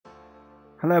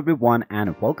Hello everyone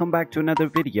and welcome back to another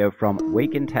video from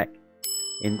Wake&Tech.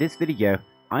 In this video,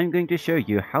 I'm going to show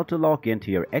you how to log into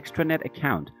your extranet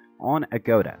account on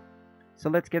Agoda.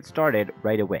 So let's get started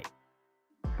right away.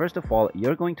 First of all,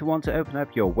 you're going to want to open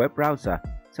up your web browser,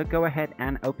 so go ahead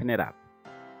and open it up.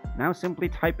 Now simply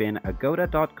type in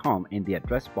agoda.com in the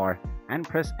address bar and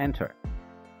press enter.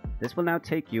 This will now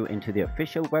take you into the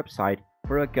official website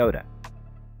for Agoda.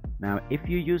 Now if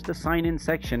you use the sign in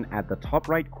section at the top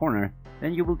right corner,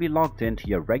 then you will be logged into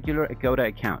your regular Agoda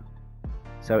account.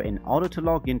 So in order to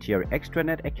log into your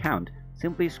extranet account,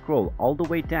 simply scroll all the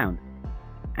way down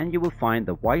and you will find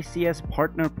the YCS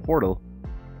partner portal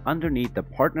underneath the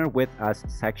partner with us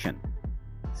section.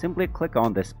 Simply click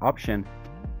on this option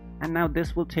and now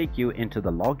this will take you into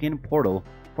the login portal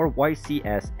for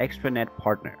YCS extranet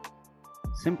partner.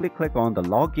 Simply click on the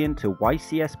login to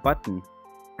YCS button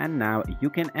and now you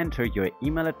can enter your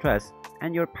email address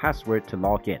and your password to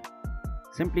log in.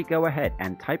 Simply go ahead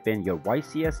and type in your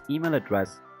YCS email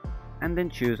address and then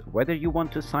choose whether you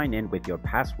want to sign in with your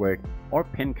password or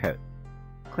PIN code.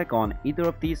 Click on either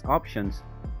of these options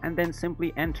and then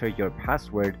simply enter your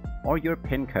password or your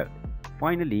PIN code.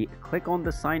 Finally, click on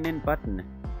the sign in button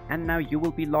and now you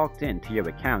will be logged into your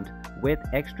account with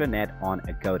extranet on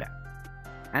Agoda.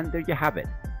 And there you have it.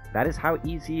 That is how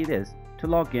easy it is to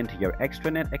log into your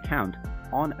extranet account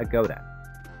on Agoda.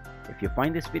 If you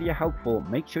find this video helpful,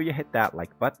 make sure you hit that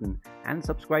like button and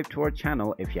subscribe to our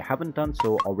channel if you haven't done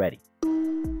so already.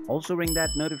 Also ring that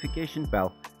notification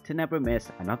bell to never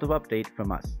miss another update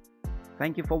from us.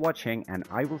 Thank you for watching and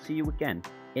I will see you again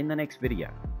in the next video.